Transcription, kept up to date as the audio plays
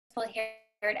here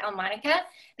at Elmonica.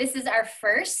 This is our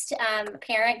first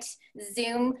parent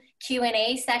Zoom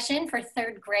Q&A session for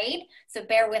 3rd grade. So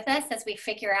bear with us as we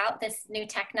figure out this new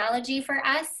technology for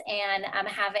us and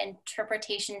have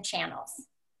interpretation channels.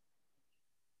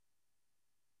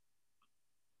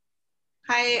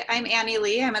 Hi, I'm Annie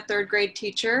Lee. I'm a 3rd grade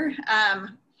teacher.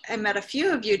 I met a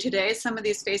few of you today. Some of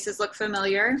these faces look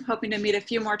familiar. Hoping to meet a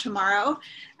few more tomorrow.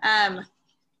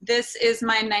 This is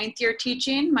my 9th year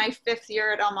teaching, my 5th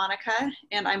year at Elmonica,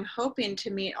 and I'm hoping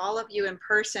to meet all of you in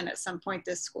person at some point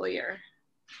this school year.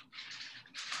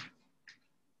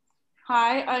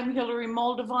 Hi, I'm Hillary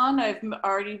Moldovan. I've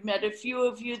already met a few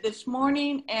of you this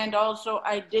morning, and also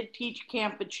I did teach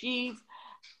Camp Achieve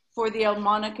for the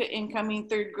Elmonica incoming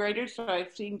 3rd graders, so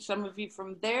I've seen some of you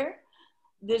from there.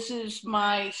 This is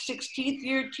my 16th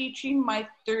year teaching, my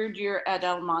 3rd year at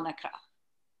Elmonica.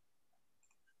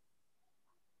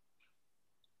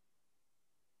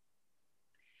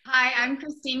 Hi, I'm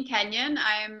Christine Kenyon.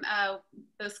 I'm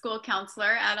the school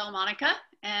counselor at Elmonica,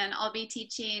 and I'll be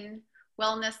teaching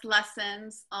wellness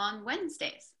lessons on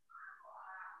Wednesdays.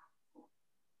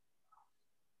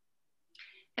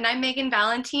 And I'm Megan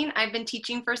Valentine. I've been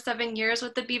teaching for 7 years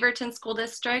with the Beaverton School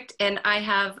District, and I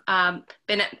have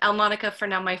been at Elmonica for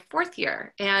now my 4th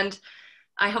year. And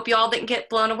I hope you all didn't get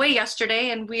blown away yesterday.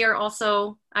 And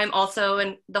I'm also,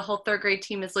 and the whole 3rd grade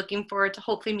team is looking forward to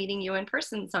hopefully meeting you in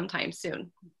person sometime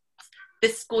soon.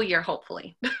 This school year,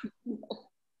 hopefully.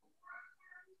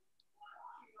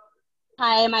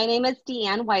 Hi, my name is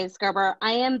Deanne Weisgerber.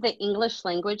 I am the English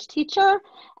language teacher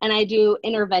and I do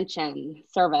intervention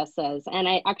services, and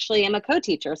I actually am a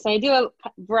co-teacher. So I do a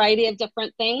variety of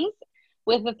different things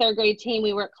with the 3rd grade team.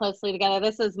 We work closely together.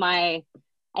 This is my,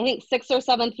 I think, 6th or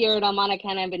 7th year at Elmonica,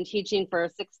 and I've been teaching for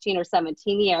 16 or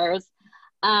 17 years.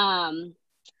 And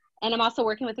I'm also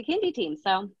working with the Kindy team.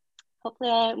 So hopefully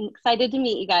I'm excited to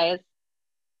meet you guys.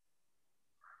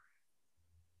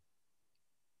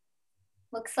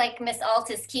 Looks like Miss Alt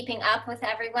is keeping up with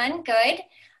everyone. Good.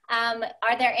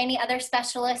 Are there any other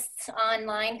specialists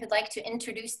online who'd like to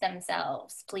introduce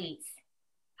themselves, please?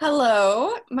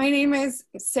 Hello, my name is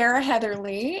Sarah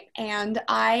Heatherly, and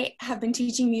I have been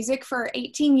teaching music for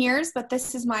 18 years, but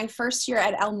this is my 1st year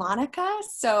at Elmonica,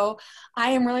 so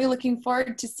I am really looking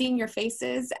forward to seeing your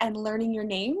faces and learning your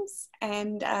names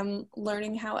and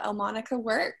learning how Elmonica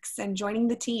works and joining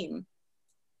the team.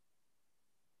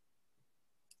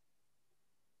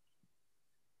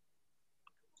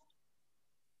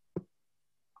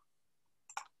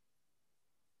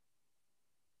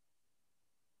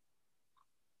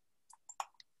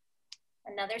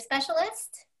 Another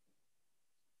specialist?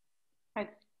 I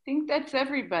think that's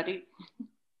everybody.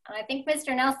 I think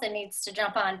Mr. Nelson needs to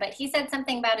jump on, but he said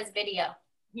something about his video.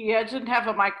 He doesn't have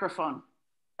a microphone.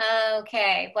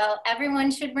 Okay, well, everyone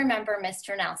should remember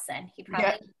Mr. Nelson. He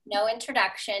probably has no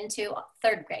introduction to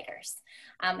 3rd graders.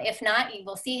 If not, you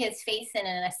will see his face in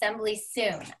an assembly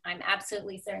soon. I'm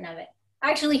absolutely certain of it.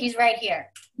 Actually, he's right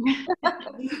here.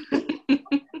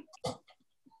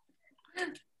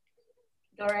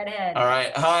 Go right ahead. All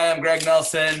right. Hi, I'm Greg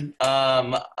Nelson.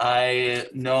 I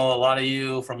know a lot of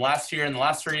you from last year and the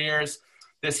last 3 years.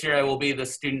 This year I will be the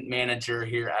student manager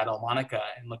here at Elmonica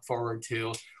and look forward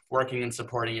to working and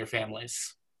supporting your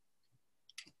families.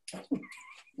 Okay,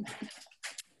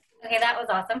 that was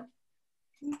awesome.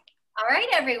 All right,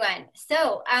 everyone.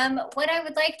 So what I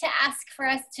would like to ask for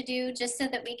us to do, just so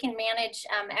that we can manage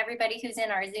everybody who's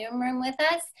in our Zoom room with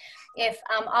us, if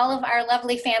all of our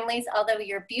lovely families, although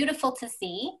you're beautiful to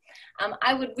see,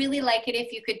 I would really like it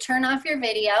if you could turn off your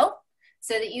video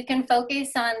so that you can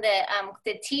focus on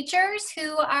the teachers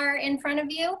who are in front of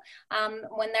you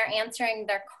when they're answering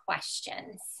their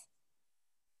questions.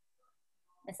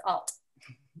 Ms. Alt.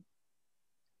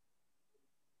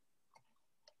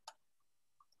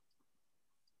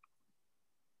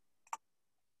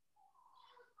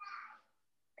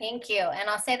 Thank you. And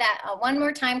I'll say that one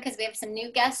more time because we have some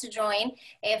new guests to join.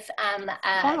 If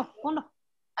I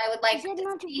would like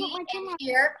to see and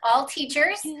hear all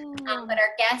teachers, but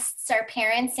our guests, our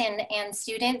parents and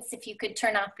students, if you could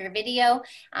turn off your video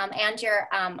and your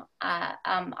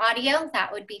audio, that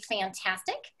would be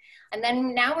fantastic. And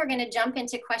then now we're going to jump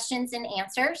into questions and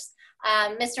answers.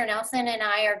 Mr. Nelson and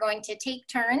I are going to take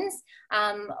turns.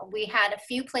 We had a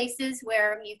few places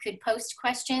where you could post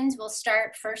questions. We'll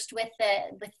start first with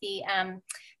the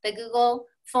Google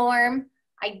form.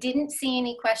 I didn't see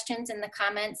any questions in the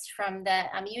comments from the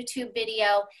YouTube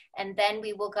video, and then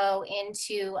we will go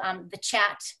into the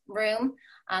chat room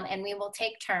and we will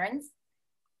take turns.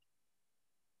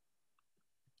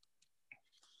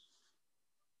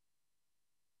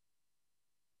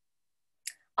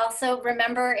 Also,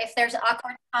 remember, if there's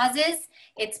awkward pauses,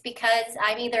 it's because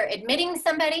I'm either admitting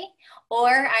somebody or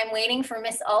I'm waiting for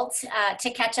Miss Alt to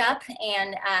catch up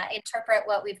and interpret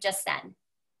what we've just said.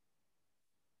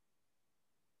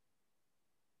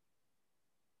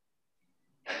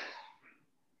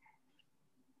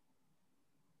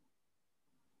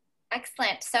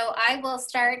 Excellent. So I will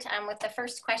start with the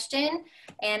first question.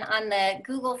 And on the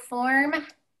Google form,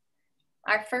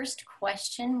 our first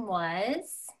question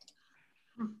was,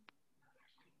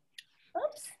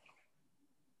 oops.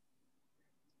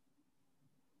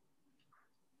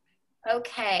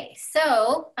 Okay,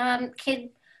 so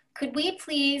could we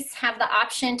please have the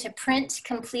option to print,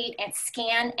 complete, and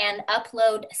scan and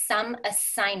upload some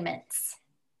assignments?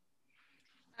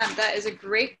 That is a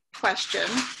great question.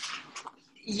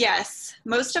 Yes,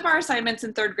 most of our assignments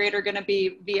in third grade are going to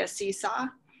be via Seesaw.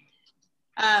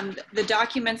 The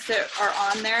documents that are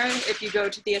on there, if you go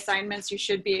to the assignments, you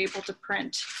should be able to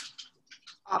print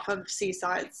off of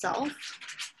Seesaw itself.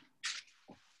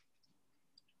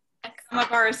 Some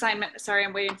of our assignments, sorry,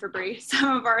 I'm waiting for Bree.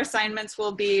 Some of our assignments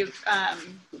will be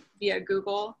via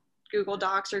Google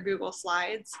Docs or Google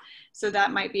Slides. So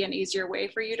that might be an easier way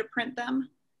for you to print them.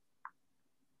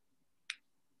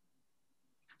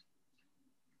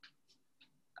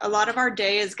 A lot of our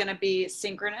day is going to be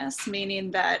synchronous,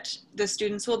 meaning that the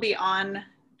students will be on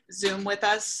Zoom with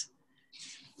us,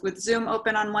 with Zoom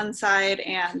open on one side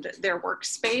and their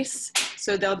workspace.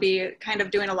 So they'll be kind of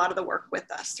doing a lot of the work with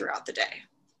us throughout the day.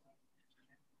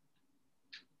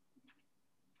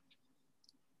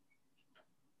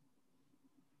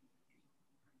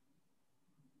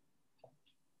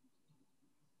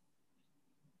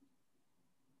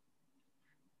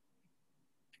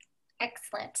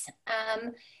 Excellent.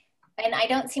 And I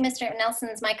don't see Mr.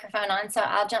 Nelson's microphone on, so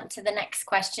I'll jump to the next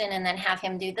question and then have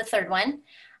him do the third one.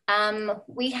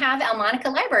 We have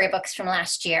Elmonica library books from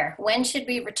last year. When should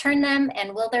we return them,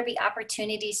 and will there be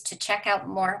opportunities to check out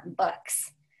more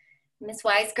books? Ms.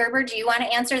 Weisgerber, do you want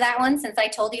to answer that one since I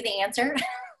told you the answer?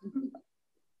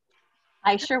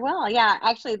 I sure will. Yeah,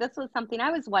 actually, this was something I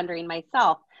was wondering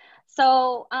myself.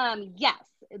 So yes,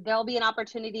 there'll be an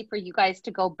opportunity for you guys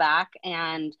to go back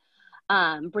and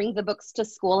bring the books to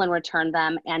school and return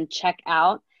them and check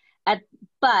out.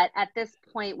 But at this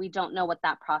point, we don't know what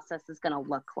that process is going to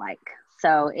look like.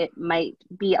 So it might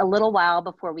be a little while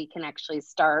before we can actually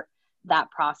start that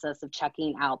process of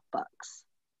checking out books.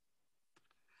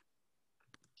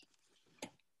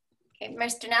 Okay,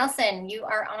 Mr. Nelson, you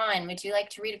are on. Would you like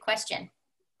to read a question?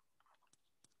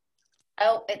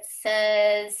 Oh, it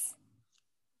says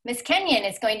Ms. Kenyon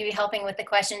is going to be helping with the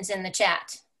questions in the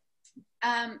chat.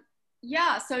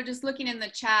 Yeah, so just looking in the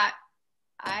chat,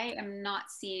 I am not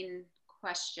seeing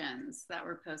questions that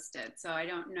were posted, so I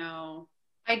don't know.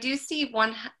 I do see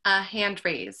one hand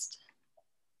raised.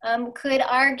 Could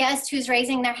our guest who's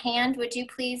raising their hand, would you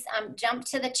please jump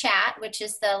to the chat, which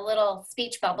is the little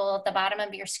speech bubble at the bottom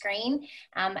of your screen,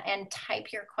 and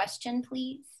type your question,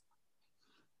 please?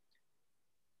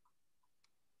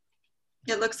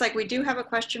 It looks like we do have a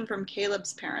question from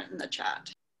Caleb's parent in the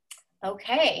chat.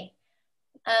 Okay.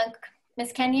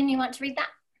 Ms. Kenyon, you want to read that?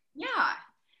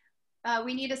 Yeah.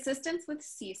 We need assistance with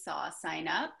Seesaw sign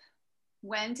up,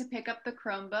 when to pick up the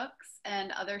Chromebooks,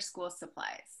 and other school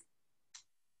supplies.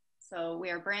 So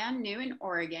we are brand new in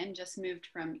Oregon, just moved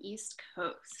from East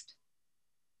Coast.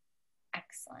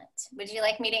 Excellent. Would you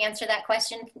like me to answer that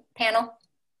question, panel?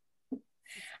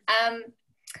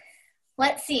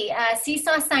 Let's see,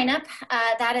 Seesaw sign up,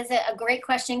 that is a great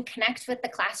question. Connect with the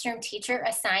classroom teacher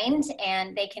assigned,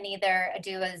 and they can either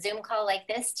do a Zoom call like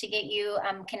this to get you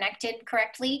connected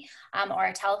correctly, or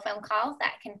a telephone call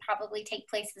that can probably take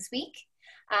place this week.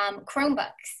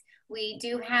 Chromebooks. We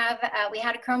do have, we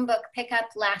had a Chromebook pickup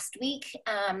last week.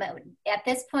 At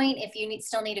this point, if you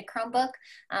still need a Chromebook,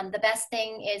 the best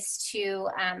thing is to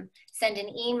send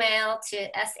an email to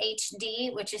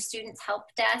SHD, which is Students Help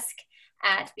Desk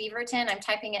at Beaverton. I'm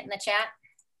typing it in the chat.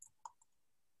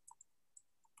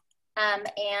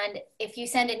 And if you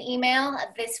send an email,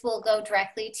 this will go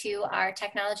directly to our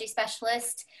technology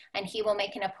specialist, and he will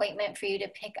make an appointment for you to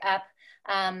pick up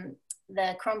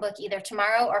the Chromebook either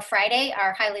tomorrow or Friday,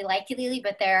 are highly likely,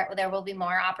 but there will be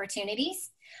more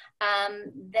opportunities.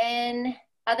 Then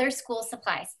other school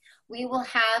supplies. We will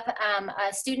have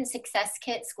a student success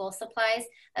kit school supplies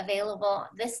available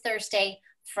this Thursday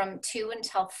from 2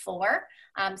 until 4.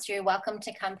 So you're welcome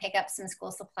to come pick up some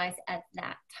school supplies at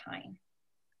that time.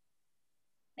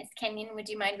 Ms. Kenyon, would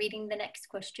you mind reading the next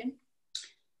question?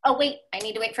 Oh, wait, I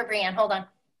need to wait for Brianne, hold on.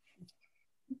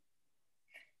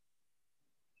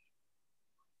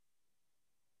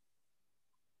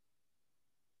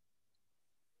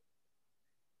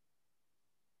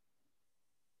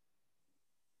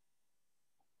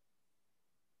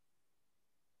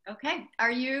 Okay,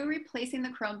 are you replacing the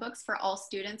Chromebooks for all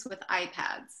students with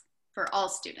iPads for all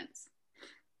students?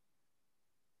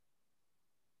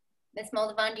 Ms.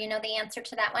 Moldovan, do you know the answer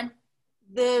to that one?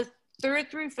 The 3rd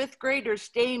through 5th grade are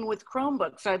staying with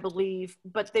Chromebooks, I believe,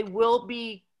 but they will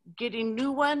be getting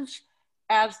new ones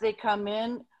as they come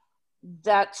in.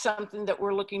 That's something that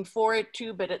we're looking forward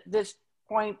to, but at this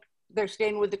point, they're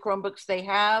staying with the Chromebooks they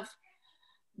have.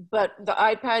 But the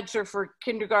iPads are for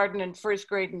kindergarten and 1st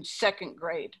grade and 2nd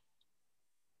grade.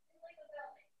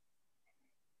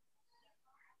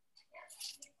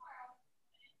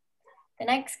 The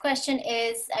next question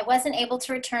is, I wasn't able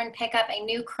to return pick up a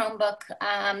new Chromebook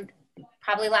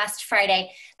probably last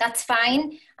Friday. That's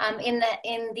fine. In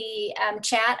the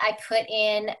chat, I put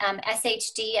in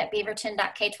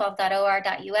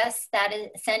shd@beaverton.k12.or.us. That is,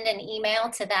 send an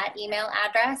email to that email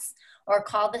address or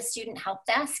call the student help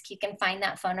desk. You can find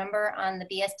that phone number on the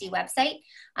BSD website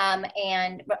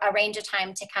and arrange a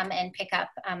time to come and pick up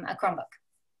a Chromebook.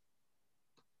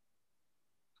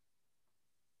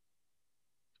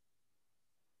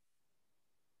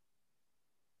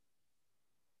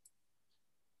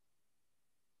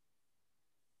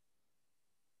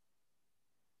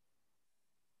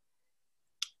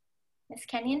 Ms.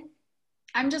 Kenyon?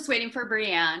 I'm just waiting for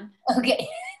Brianne. Okay.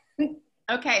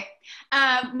 Okay.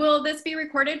 Will this be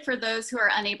recorded for those who are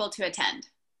unable to attend?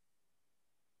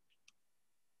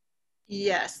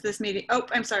 Yes, this meeting. Oh,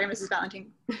 I'm sorry, Mrs.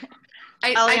 Valentine.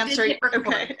 I'll answer.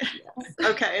 Okay.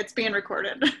 Okay, it's being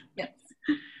recorded. Yes.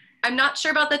 I'm not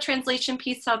sure about the translation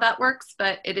piece, how that works,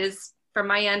 but it is, from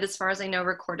my end, as far as I know,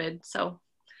 recorded. So.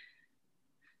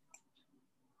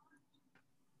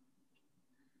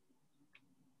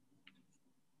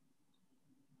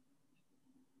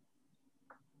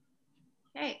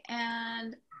 Okay,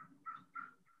 and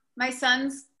my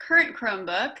son's current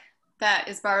Chromebook that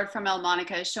is borrowed from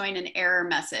Elmonica is showing an error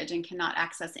message and cannot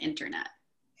access internet.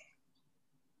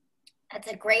 That's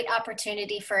a great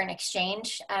opportunity for an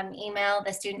exchange. Email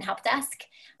the student help desk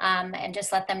and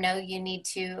just let them know you need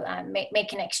to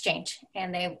make an exchange,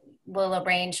 and they will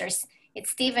arrange. It's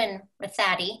Stephen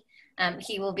Rathati.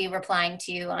 He will be replying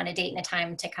to you on a date and a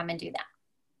time to come and do that.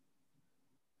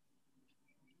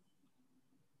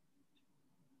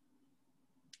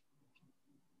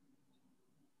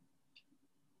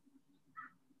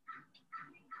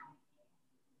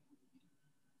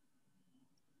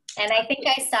 And I think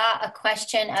I saw a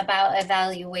question about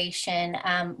evaluation.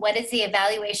 What is the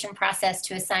evaluation process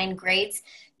to assign grades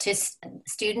to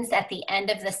students at the end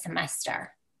of the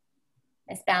semester?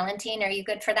 Ms. Valentine, are you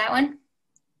good for that one?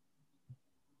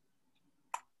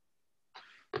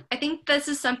 I think this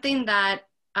is something that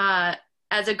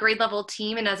as a grade level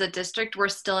team and as a district, we're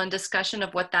still in discussion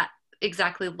of what that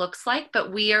exactly looks like,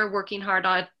 but we are working hard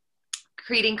on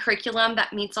creating curriculum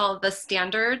that meets all of the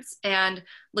standards and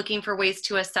looking for ways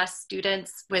to assess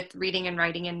students with reading and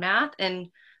writing and math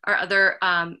and our other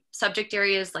subject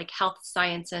areas like health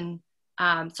science and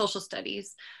social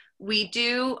studies. We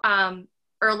do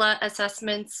ERLA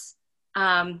assessments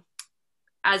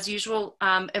as usual,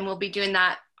 and we'll be doing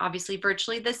that obviously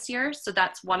virtually this year. So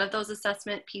that's one of those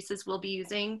assessment pieces we'll be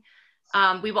using.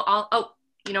 We will all, oh,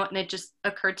 you know what, and it just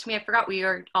occurred to me, I forgot, we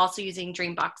are also using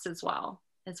Dreambox as well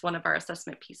as one of our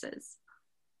assessment pieces.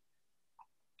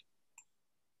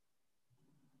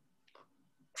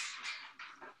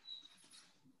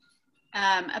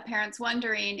 A parent's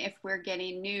wondering if we're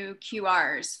getting new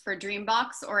QRs for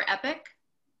Dreambox or Epic.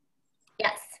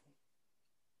 Yes.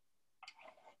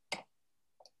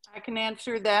 I can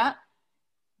answer that.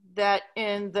 That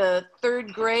in the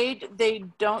 3rd grade, they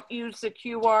don't use the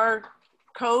QR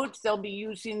codes. They'll be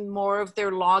using more of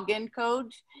their login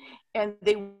codes, and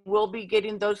they will be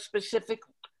getting those specific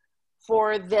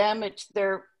for them. It's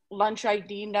their lunch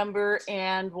ID number,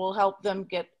 and we'll help them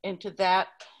get into that.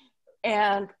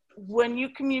 And when you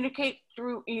communicate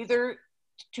through either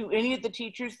to any of the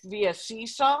teachers via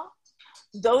Seesaw,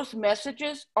 those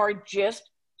messages are just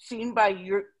seen by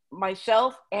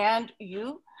myself and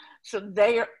you. So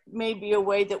there may be a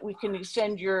way that we can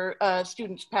send your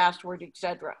students' password,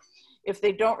 etc. If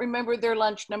they don't remember their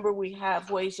lunch number, we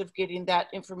have ways of getting that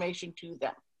information to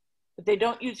them. If they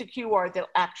don't use a QR, they'll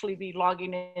actually be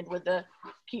logging in with a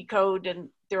key code and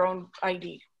their own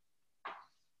ID.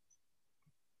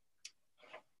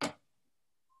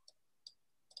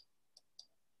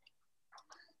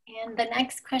 And the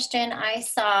next question I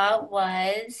saw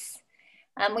was,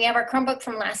 we have our Chromebook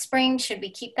from last spring. Should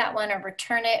we keep that one or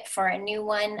return it for a new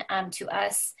one to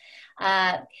us?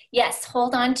 Yes,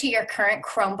 hold on to your current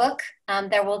Chromebook.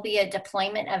 There will be a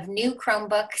deployment of new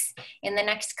Chromebooks in the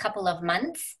next couple of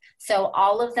months. So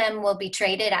all of them will be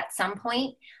traded at some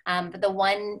point. But the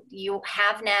one you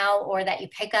have now or that you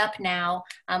pick up now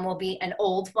will be an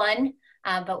old one.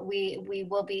 But we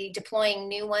will be deploying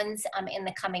new ones in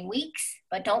the coming weeks,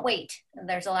 but don't wait.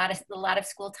 There's a lot of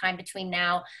school time between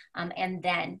now and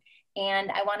then.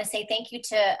 And I want to say thank you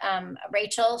to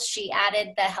Rachel. She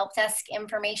added the help desk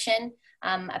information.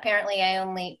 Apparently I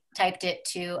only typed it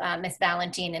to Miss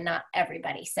Valentine and not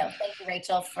everybody. So thank you,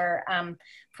 Rachel, for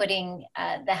putting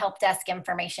the help desk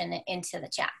information into the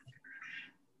chat.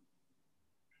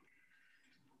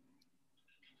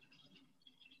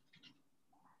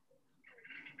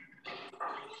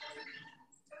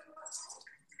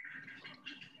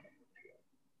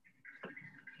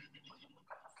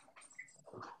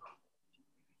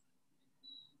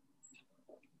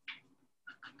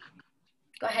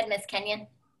 Go ahead, Ms. Kenyon.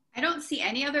 I don't see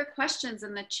any other questions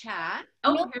in the chat.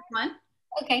 Oh, no. Here's one.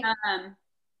 Okay.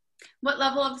 What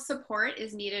level of support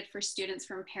is needed for students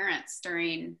from parents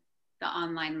during the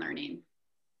online learning?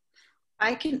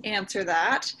 I can answer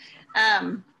that.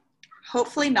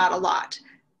 Hopefully not a lot.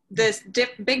 This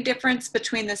big difference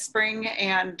between the spring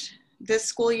and this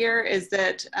school year is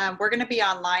that we're going to be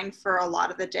online for a lot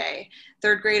of the day.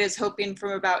 Third grade is hoping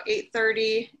from about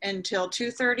 8:30 until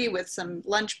 2:30 with some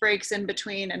lunch breaks in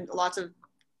between and lots of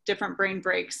different brain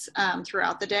breaks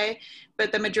throughout the day.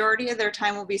 But the majority of their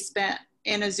time will be spent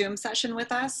in a Zoom session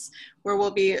with us where we'll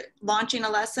be launching a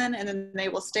lesson and then they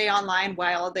will stay online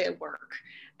while they work.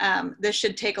 This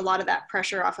should take a lot of that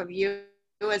pressure off of you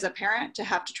as a parent to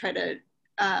have to try to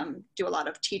do a lot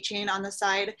of teaching on the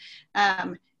side.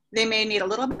 They may need a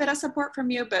little bit of support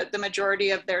from you, but the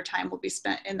majority of their time will be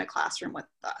spent in the classroom with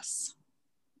us.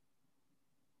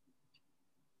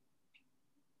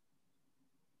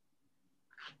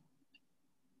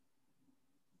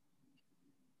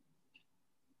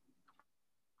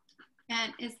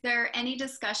 And is there any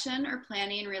discussion or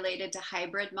planning related to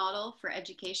hybrid model for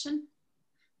education?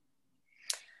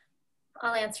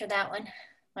 I'll answer that one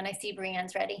when I see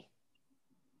Brianne's ready.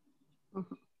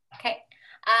 Mm-hmm. Okay.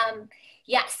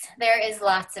 Yes, there is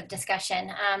lots of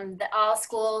discussion. All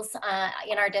schools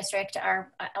in our district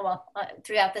are,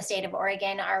 throughout the state of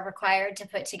Oregon, are required to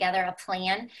put together a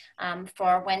plan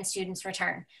for when students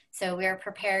return. So we're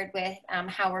prepared with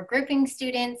how we're grouping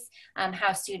students,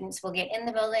 how students will get in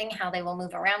the building, how they will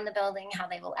move around the building, how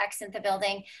they will exit the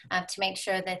building to make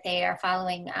sure that they are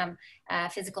following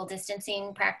physical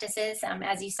distancing practices.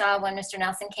 As you saw when Mr.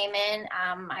 Nelson came in,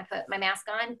 I put my mask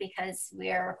on because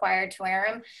we are required to wear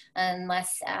them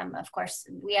unless, of course,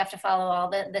 we have to follow all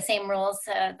the same rules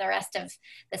the rest of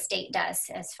the state does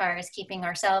as far as keeping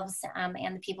ourselves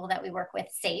and the people that we work with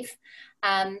safe.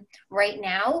 Right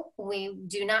now, we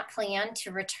do not plan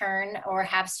to return or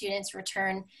have students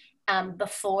return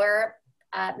before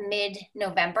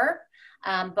mid-November.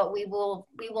 But we will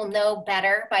know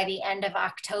better by the end of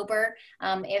October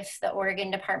if the Oregon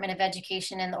Department of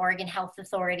Education and the Oregon Health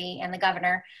Authority and the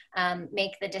governor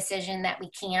make the decision that we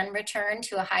can return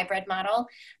to a hybrid model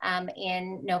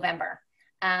in November.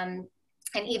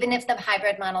 And even if the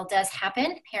hybrid model does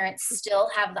happen, parents still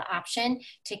have the option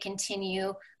to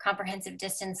continue comprehensive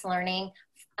distance learning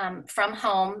from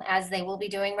home, as they will be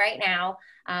doing right now.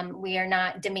 We are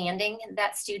not demanding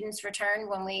that students return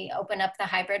when we open up the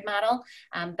hybrid model,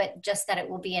 but just that it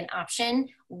will be an option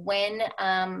when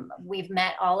we've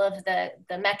met all of the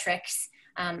metrics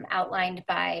outlined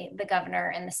by the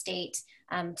governor and the state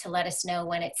to let us know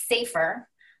when it's safer.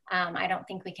 I don't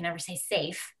think we can ever say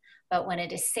safe, but when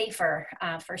it is safer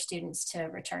for students to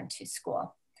return to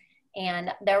school.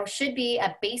 And there should be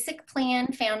a basic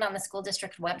plan found on the school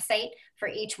district website for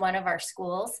each one of our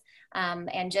schools.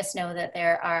 And just know that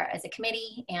there are, as a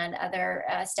committee and other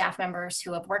staff members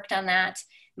who have worked on that,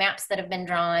 maps that have been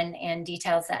drawn and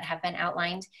details that have been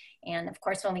outlined. And of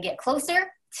course, when we get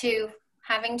closer to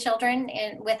having children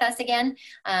with us again,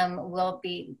 we'll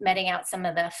be meting out some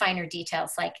of the finer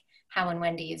details like how and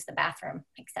when to use the bathroom,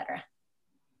 etc.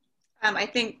 I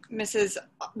think Miss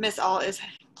All is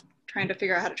trying to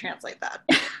figure out how to translate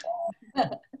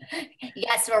that.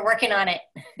 Yes, we're working on it.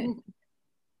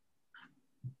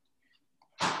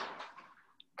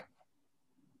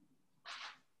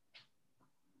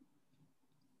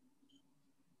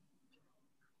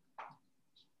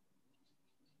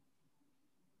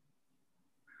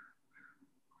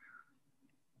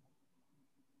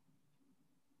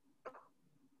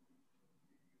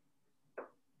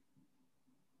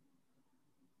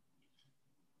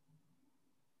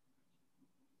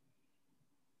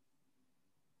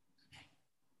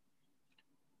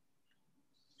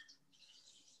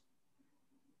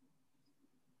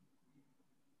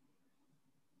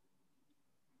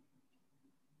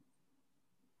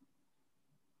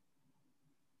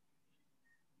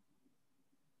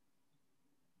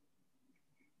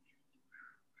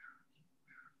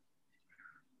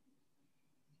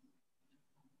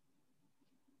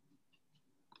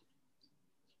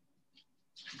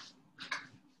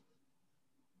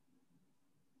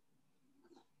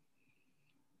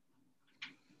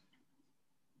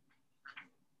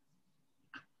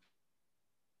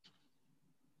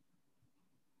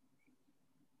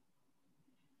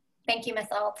 Thank you, Ms.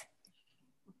 Alt.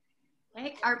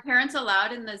 Okay. Are parents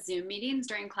allowed in the Zoom meetings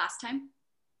during class time?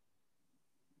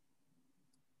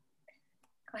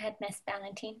 Go ahead, Ms.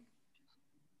 Valentine.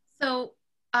 So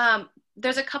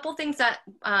there's a couple things that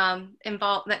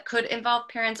could involve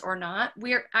parents or not.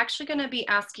 We're actually going to be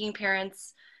asking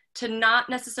parents to not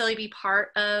necessarily be part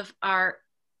of our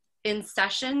in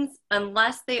sessions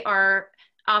unless they are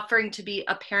offering to be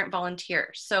a parent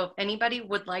volunteer. So if anybody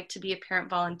would like to be a parent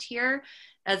volunteer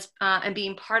and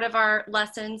being part of our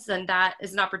lessons, then that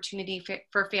is an opportunity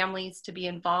for families to be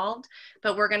involved.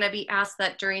 But we're going to be asked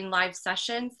that during live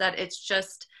sessions that it's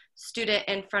just student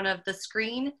in front of the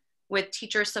screen with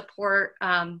teacher support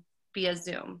via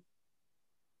Zoom.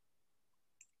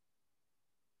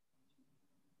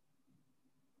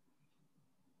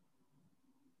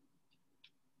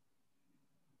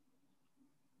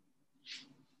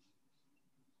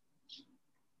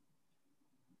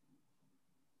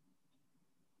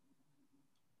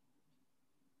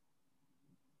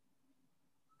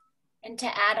 And to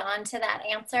add on to that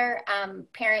answer,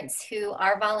 parents who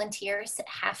are volunteers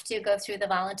have to go through the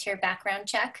volunteer background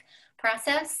check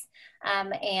process.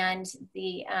 And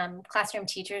the classroom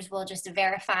teachers will just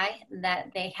verify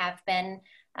that they have been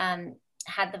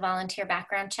had the volunteer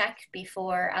background check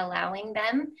before allowing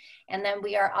them. And then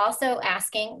we are also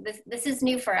asking, this is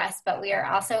new for us, but we are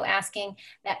also asking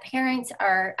that parents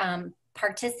are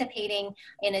participating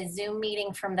in a Zoom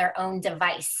meeting from their own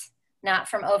device, not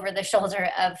from over the shoulder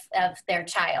of their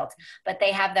child, but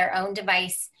they have their own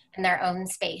device and their own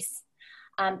space.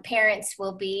 Parents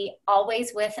will be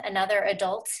always with another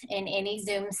adult in any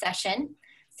Zoom session.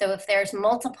 So if there's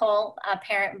multiple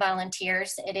parent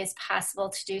volunteers, it is possible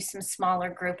to do some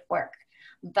smaller group work.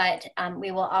 But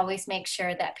we will always make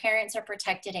sure that parents are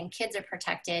protected and kids are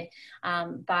protected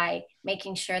by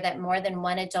making sure that more than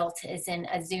one adult is in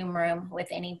a Zoom room with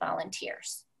any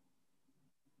volunteers.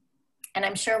 And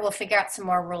I'm sure we'll figure out some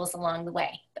more rules along the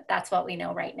way, but that's what we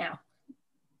know right now.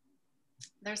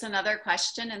 There's another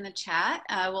question in the chat.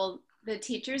 Will the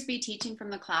teachers be teaching from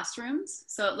the classrooms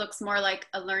so it looks more like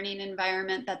a learning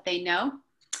environment that they know,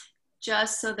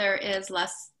 just so there is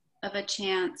less of a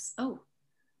chance? Oh,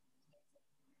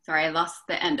 sorry, I lost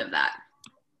the end of that.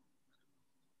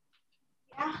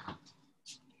 Yeah.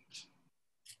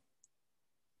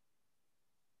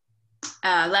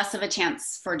 Less of a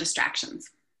chance for distractions.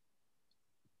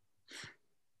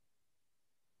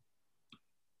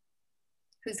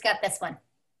 Who's got this one?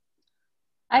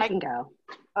 I can go.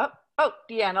 Oh,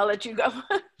 Deanne, I'll let you go.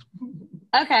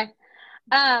 Okay.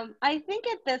 I think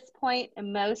at this point,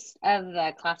 most of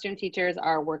the classroom teachers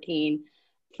are working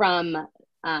from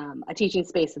a teaching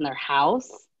space in their house.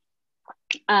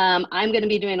 I'm going to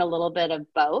be doing a little bit of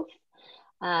both.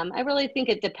 I really think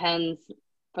it depends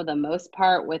for the most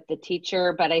part with the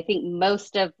teacher, but I think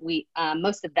most of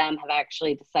them have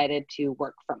actually decided to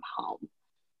work from home.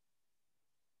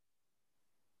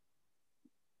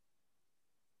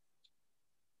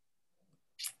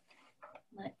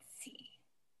 Let's see.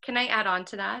 Can I add on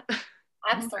to that?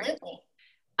 Absolutely.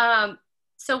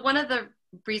 So one of the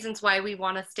reasons why we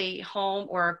want to stay home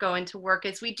or go into work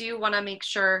is we do want to make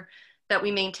sure that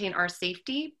we maintain our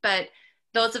safety, but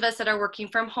those of us that are working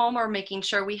from home are making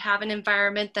sure we have an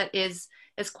environment that is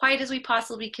as quiet as we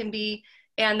possibly can be,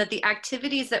 and that the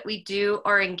activities that we do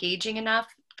are engaging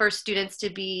enough for students to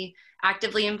be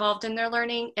actively involved in their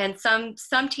learning. And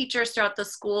some teachers throughout the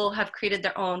school have created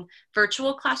their own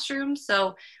virtual classrooms.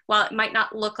 So while it might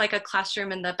not look like a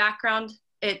classroom in the background,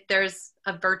 there's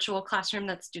a virtual classroom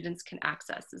that students can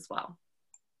access as well.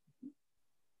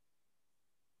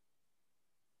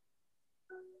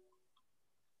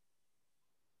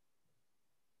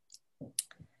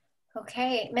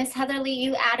 Okay, Ms. Heatherly,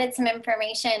 you added some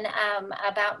information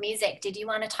about music. Did you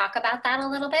want to talk about that a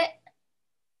little bit?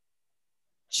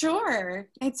 Sure,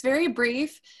 it's very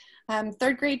brief.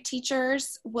 Third grade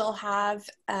teachers will have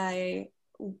a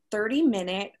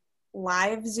 30-minute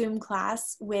live Zoom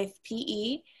class with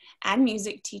PE and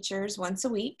music teachers once a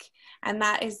week. And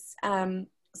that is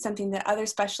something that other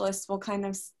specialists will kind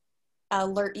of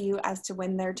alert you as to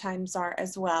when their times are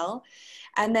as well.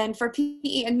 And then for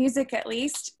PE and music at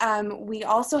least, we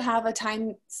also have a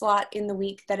time slot in the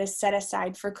week that is set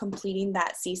aside for completing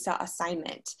that Seesaw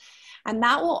assignment. And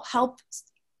that will help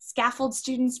scaffold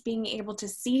students being able to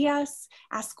see us,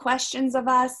 ask questions of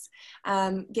us,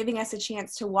 giving us a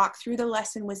chance to walk through the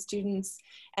lesson with students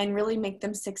and really make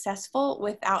them successful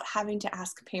without having to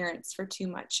ask parents for too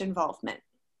much involvement.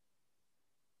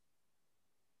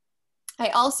 I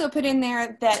also put in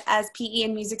there that as PE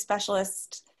and music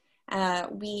specialists,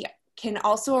 we can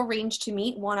also arrange to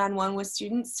meet one-on-one with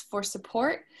students for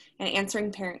support and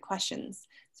answering parent questions.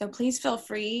 So please feel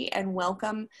free and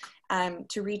welcome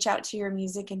to reach out to your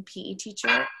music and PE teacher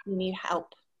if you need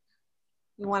help.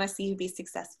 We want to see you be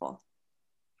successful.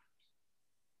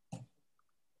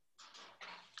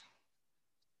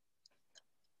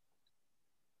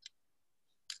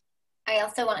 I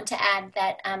also want to add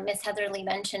that Ms. Heatherly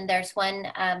mentioned there's one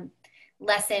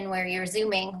lesson where you're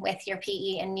Zooming with your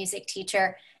PE and music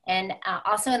teacher, and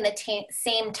also in the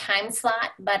same time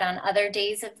slot, but on other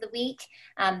days of the week.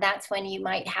 That's when you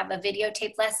might have a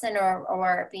videotape lesson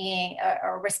or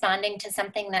responding to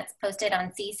something that's posted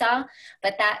on Seesaw.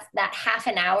 But that half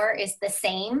an hour is the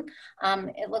same.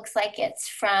 It looks like it's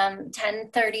from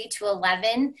 10:30 to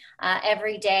 11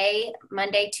 every day,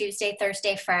 Monday, Tuesday,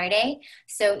 Thursday, Friday.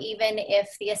 So even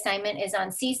if the assignment is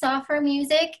on Seesaw for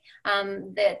music,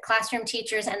 the classroom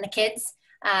teachers and the kids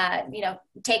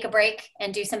take a break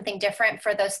and do something different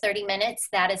for those 30 minutes.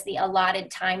 That is the allotted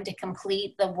time to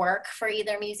complete the work for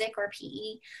either music or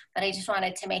PE. But I just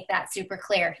wanted to make that super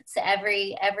clear. So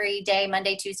every day,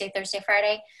 Monday, Tuesday, Thursday,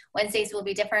 Friday. Wednesdays will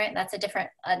be different. That's a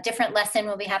different lesson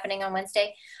will be happening on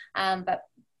Wednesday. But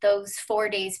those 4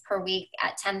 days per week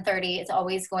at 10:30 is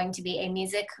always going to be a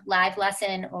music live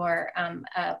lesson or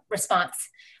a response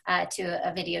to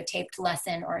a videotaped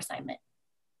lesson or assignment.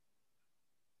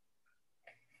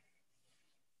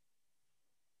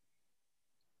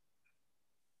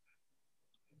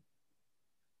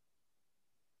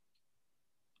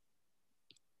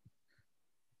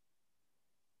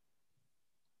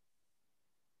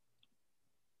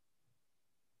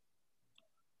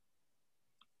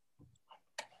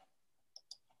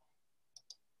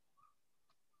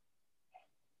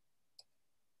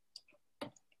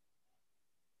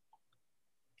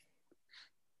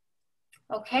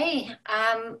 Okay,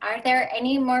 are there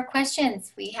any more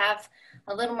questions? We have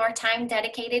a little more time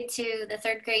dedicated to the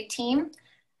third grade team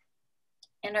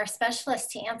and our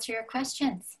specialists to answer your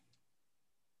questions.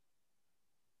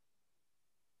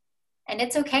 And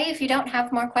it's okay if you don't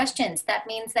have more questions. That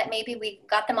means that maybe we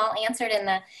got them all answered in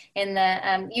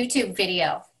the YouTube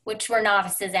video, which we're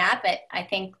novices at, but I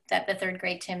think that the third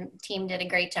grade team did a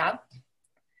great job.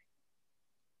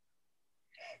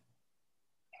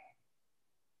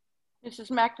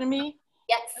 Mrs. McNamee?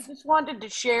 Yes. I just wanted to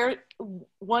share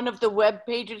one of the web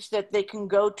pages that they can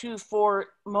go to for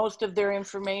most of their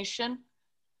information,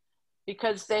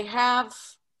 because they have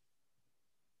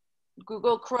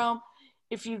Google Chrome.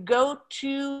 If you go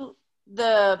to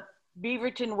the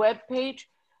Beaverton web page,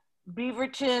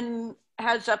 Beaverton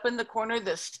has up in the corner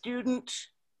the student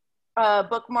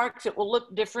bookmarks. It will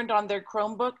look different on their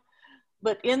Chromebook,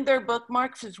 but in their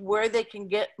bookmarks is where they can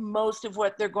get most of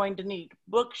what they're going to need.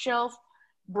 Bookshelf,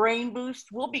 Brain Boost,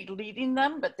 we'll be leading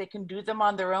them, but they can do them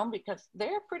on their own because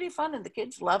they're pretty fun and the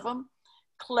kids love them.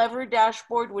 Clever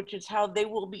Dashboard, which is how they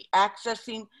will be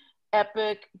accessing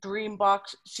Epic,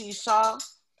 Dreambox, Seesaw.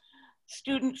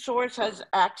 Student Source has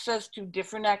access to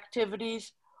different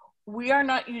activities. We are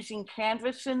not using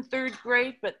Canvas in third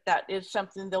grade, but that is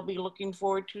something they'll be looking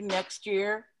forward to next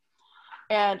year.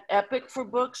 And Epic for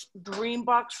books,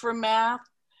 Dreambox for math.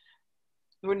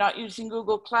 We're not using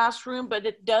Google Classroom, but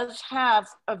it does have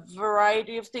a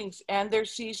variety of things, and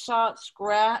there's Seesaw,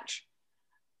 Scratch.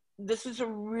 This is a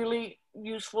really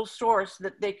useful source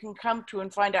that they can come to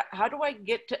and find out, how do I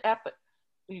get to Epic?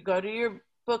 You go to your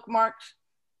bookmarks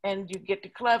and you get to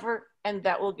Clever, and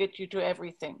that will get you to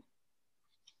everything.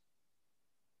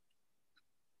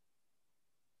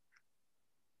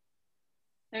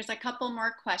 There's a couple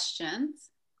more questions.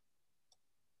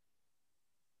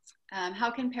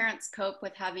 How can parents cope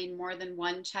with having more than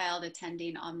one child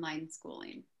attending online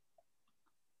schooling?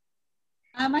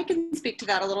 I can speak to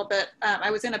that a little bit.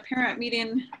 I was in a parent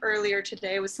meeting earlier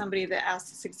today with somebody that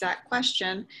asked this exact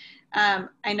question.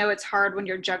 I know it's hard when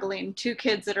you're juggling two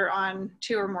kids that are on,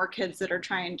 two or more kids that are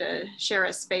trying to share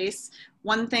a space.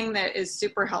 One thing that is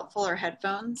super helpful are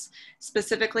headphones,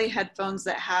 specifically headphones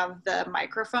that have the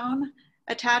microphone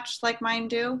attached like mine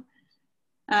do.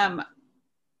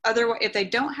 If they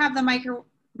don't have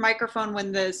the microphone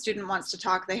when the student wants to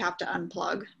talk, they have to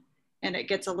unplug, and it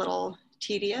gets a little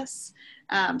tedious.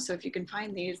 So if you can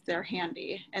find these, they're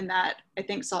handy. And that, I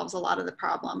think, solves a lot of the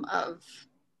problem of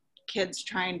kids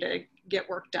trying to get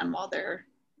work done while they're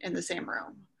in the same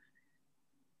room.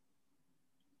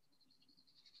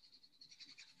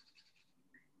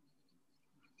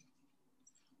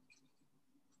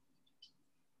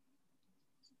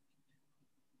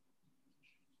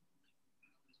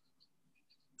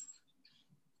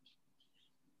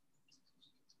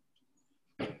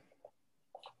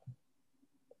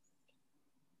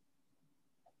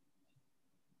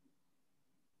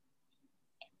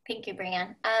 Thank you,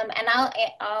 Brianne. And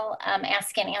I'll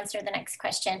ask and answer the next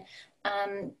question.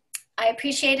 I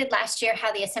appreciated last year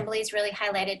how the assemblies really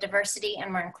highlighted diversity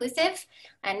and were inclusive,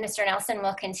 and Mr. Nelson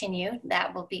will continue.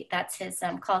 That's his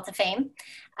call to fame.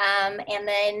 And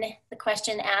then the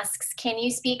question asks, can you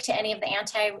speak to any of the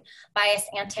anti-bias,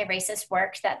 anti-racist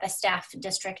work that the staff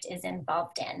district is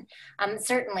involved in?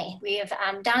 Certainly, we have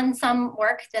done some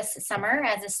work this summer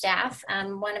as a staff.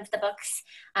 One of the books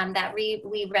that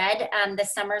we read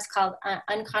this summer is called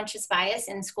Unconscious Bias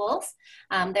in Schools.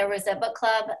 There was a book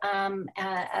club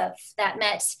that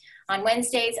met on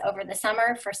Wednesdays over the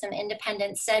summer for some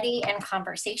independent study and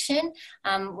conversation.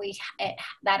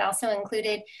 That also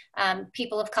included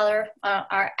people of color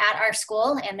are at our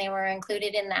school, and they were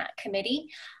included in that committee.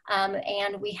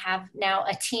 And we have now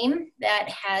a team that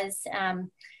has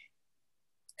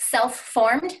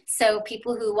self-formed, so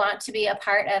people who want to be a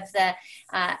part of the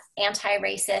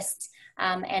anti-racist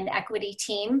and equity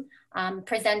team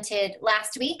presented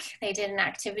last week. They did an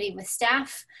activity with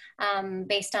staff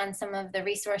based on some of the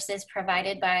resources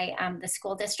provided by the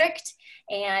school district,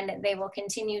 and they will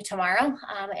continue tomorrow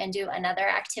and do another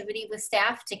activity with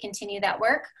staff to continue that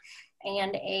work.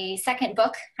 And a second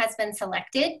book has been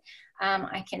selected.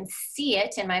 I can see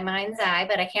it in my mind's eye,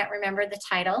 but I can't remember the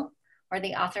title or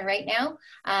the author right now,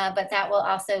 but that will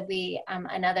also be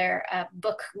another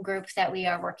book group that we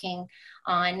are working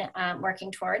on,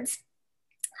 working towards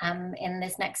in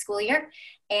this next school year.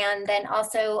 And then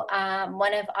also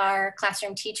one of our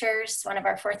classroom teachers, one of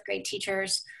our fourth grade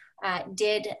teachers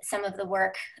did some of the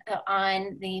work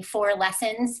on the 4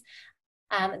 lessons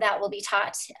that will be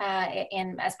taught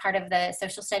as part of the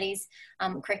social studies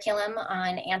curriculum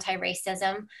on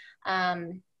anti-racism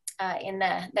in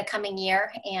the coming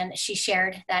year, and she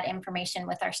shared that information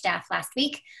with our staff last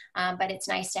week. But it's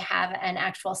nice to have an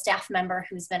actual staff member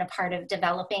who's been a part of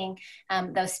developing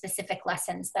those specific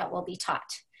lessons that will be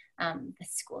taught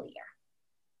this school year.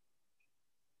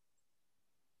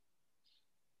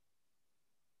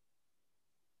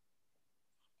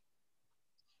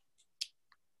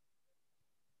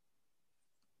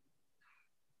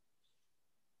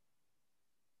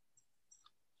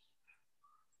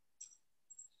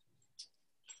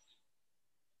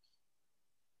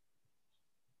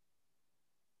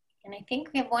 And I think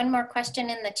we have one more question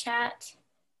in the chat.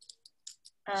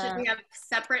 Should we have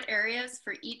separate areas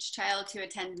for each child to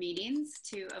attend meetings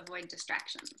to avoid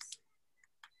distractions?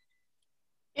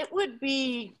 It would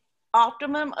be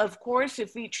optimum, of course,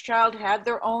 if each child had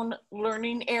their own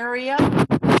learning area,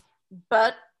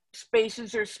 but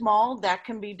spaces are small, that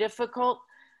can be difficult.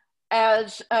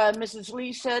 As Mrs.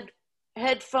 Lee said,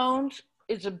 headphones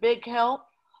is a big help.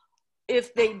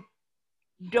 If they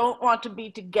don't want to be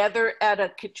together at a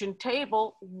kitchen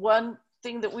table, one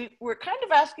thing that we're kind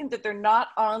of asking that they're not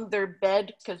on their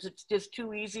bed, because it's just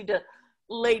too easy to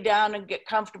lay down and get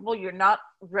comfortable. You're not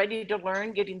ready to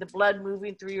learn, getting the blood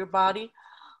moving through your body.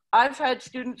 I've had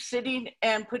students sitting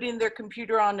and putting their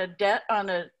computer on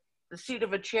the seat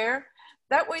of a chair.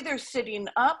 That way they're sitting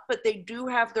up, but they do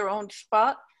have their own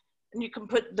spot, and you can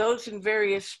put those in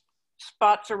various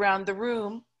spots around the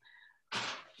room.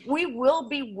 We will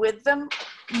be with them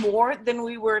more than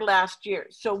we were last year.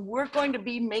 So we're going to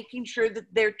be making sure that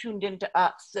they're tuned into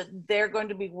us, that they're going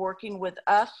to be working with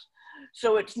us.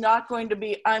 So it's not going to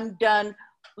be, I'm done,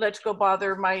 let's go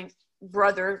bother my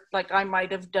brother like I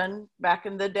might have done back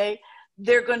in the day.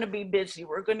 They're going to be busy.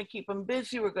 We're going to keep them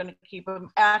busy. We're going to keep them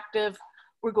active.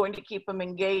 We're going to keep them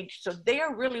engaged. So they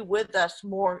are really with us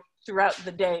more throughout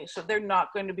the day. So they're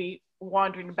not going to be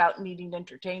wandering about needing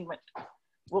entertainment.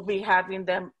 We'll be having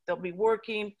them, they'll be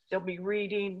working, they'll be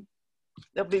reading,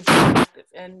 they'll be active.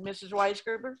 And Mrs.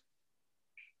 Weisgerber,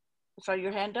 I saw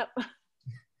your hand up.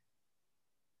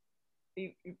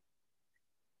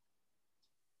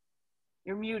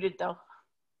 You're muted though.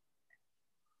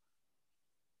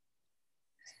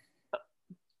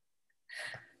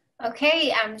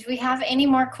 Okay, do we have any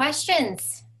more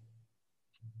questions?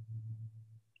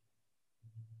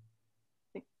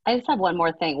 I just have one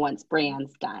more thing once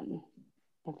Brianne's done,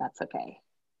 if that's okay.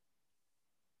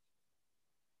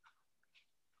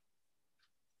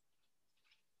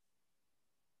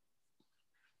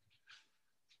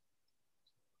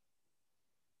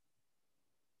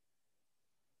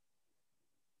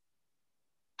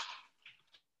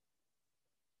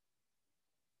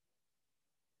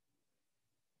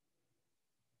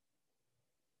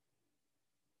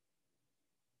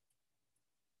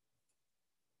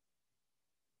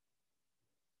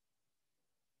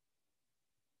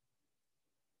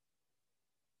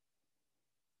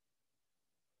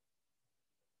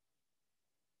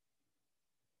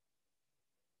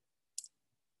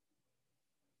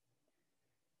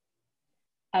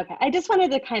 Okay, I just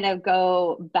wanted to kind of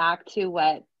go back to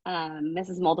what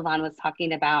Mrs. Moldovan was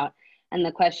talking about and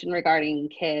the question regarding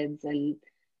kids and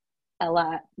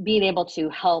being able to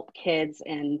help kids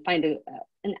and find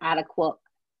an adequate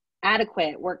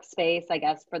workspace, I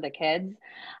guess, for the kids.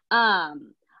 I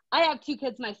have 2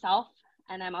 kids myself,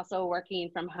 and I'm also working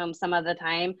from home some of the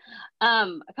time.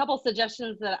 A couple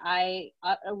suggestions that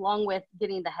along with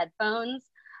getting the headphones,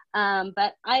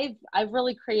 but I've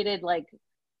really created like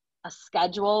a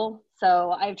schedule.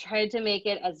 So I've tried to make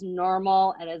it as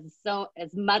normal and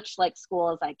as much like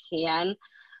school as I can.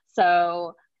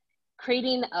 So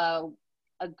creating a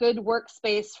good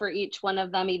workspace for each one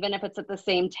of them, even if it's at the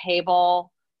same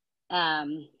table,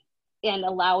 and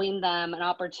allowing them an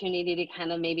opportunity to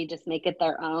kind of maybe just make it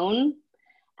their own.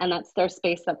 And that's their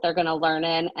space that they're going to learn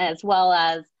in, as well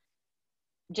as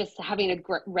just having a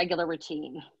regular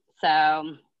routine.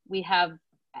 So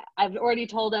I've already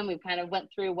told them, we've kind of went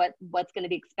through what's going to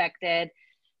be expected.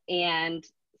 And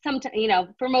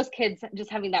sometimes, for most kids,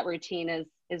 just having that routine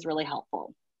is really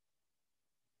helpful.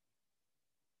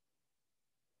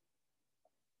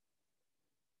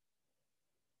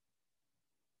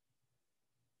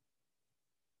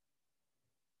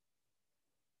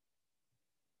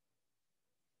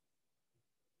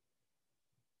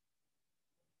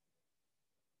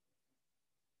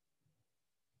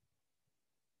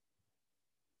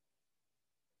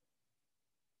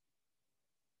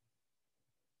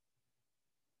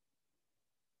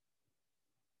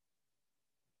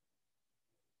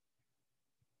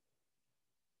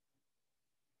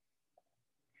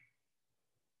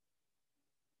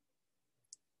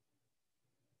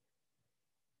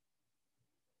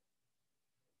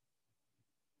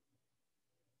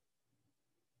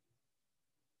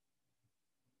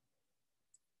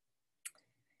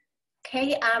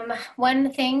 Okay,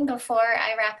 one thing before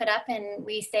I wrap it up and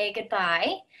we say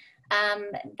goodbye,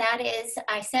 that is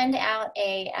I send out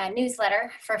a newsletter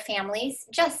for families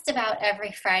just about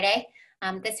every Friday.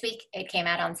 This week it came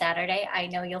out on Saturday. I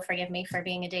know you'll forgive me for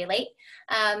being a day late.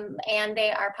 And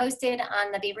they are posted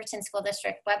on the Beaverton School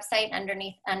District website under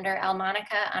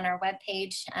Elmonica on our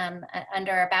webpage,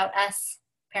 under About Us,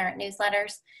 Parent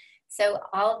Newsletters. So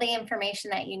all the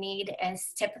information that you need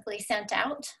is typically sent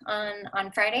out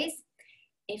on Fridays.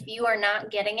 If you are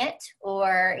not getting it,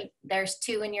 or there's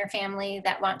 2 in your family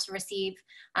that want to receive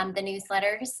the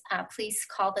newsletters, please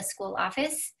call the school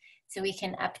office so we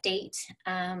can update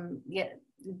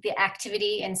the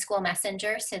activity in School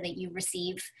Messenger so that you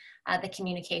receive the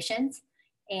communications.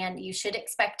 And you should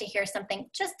expect to hear something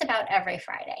just about every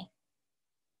Friday.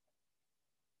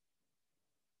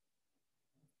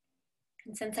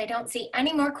 And since I don't see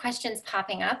any more questions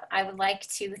popping up, I would like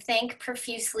to thank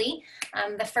profusely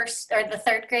the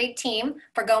 3rd grade team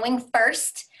for going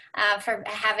first, for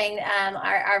having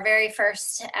our very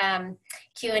first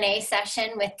Q&A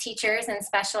session with teachers and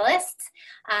specialists,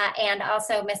 and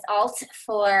also Miss Alt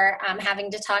for having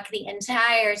to talk the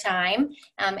entire time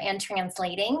and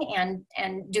translating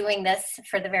and doing this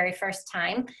for the very first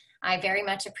time. I very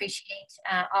much appreciate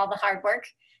all the hard work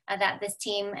that this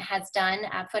team has done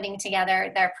putting together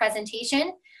their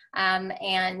presentation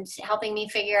and helping me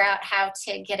figure out how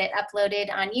to get it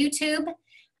uploaded on YouTube,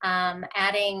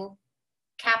 adding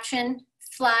caption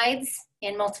slides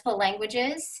in multiple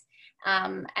languages.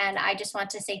 And I just want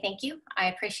to say thank you. I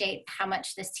appreciate how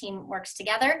much this team works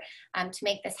together to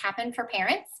make this happen for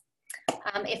parents.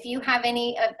 If you have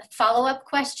any follow-up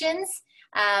questions,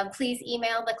 please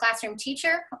email the classroom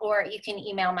teacher, or you can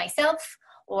email myself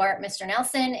or Mr.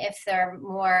 Nelson if there are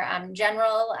more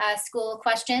general school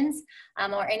questions,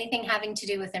 or anything having to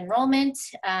do with enrollment,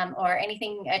 or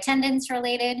anything attendance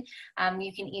related,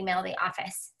 you can email the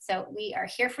office. So we are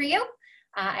here for you,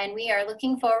 and we are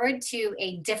looking forward to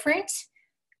a different,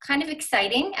 kind of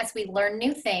exciting as we learn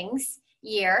new things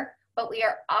year, but we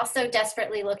are also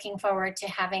desperately looking forward to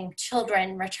having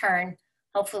children return,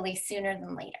 hopefully sooner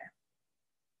than later.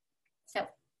 So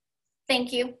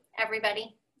thank you,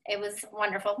 everybody. It was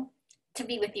wonderful to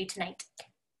be with you tonight.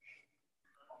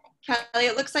 Kelly,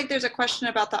 it looks like there's a question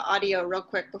about the audio real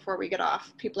quick before we get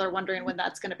off. People are wondering when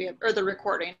that's going to be, or the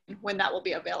recording, when that will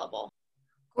be available.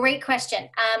 Great question.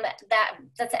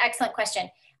 That's an excellent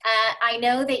question. I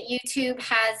know that YouTube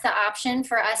has the option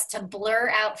for us to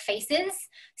blur out faces.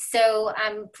 So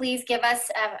please give us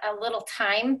a little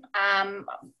time.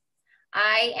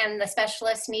 I and the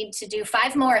specialists need to do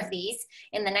 5 more of these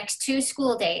in the next 2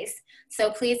 school days. So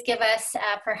please give us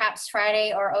perhaps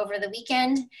Friday or over the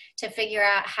weekend to figure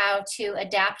out how to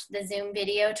adapt the Zoom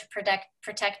video to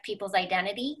protect people's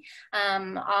identity.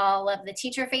 All of the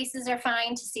teacher faces are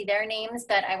fine to see their names,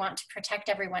 but I want to protect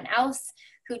everyone else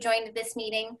who joined this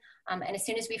meeting. And as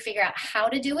soon as we figure out how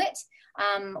to do it,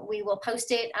 we will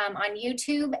post it on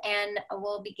YouTube, and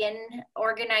we'll begin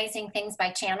organizing things by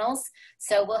channels.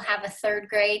 So we'll have a 3rd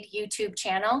grade YouTube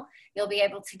channel. You'll be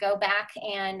able to go back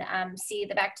and see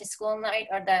the back to school night,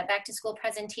 or the back to school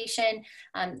presentation,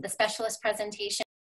 the specialist presentation.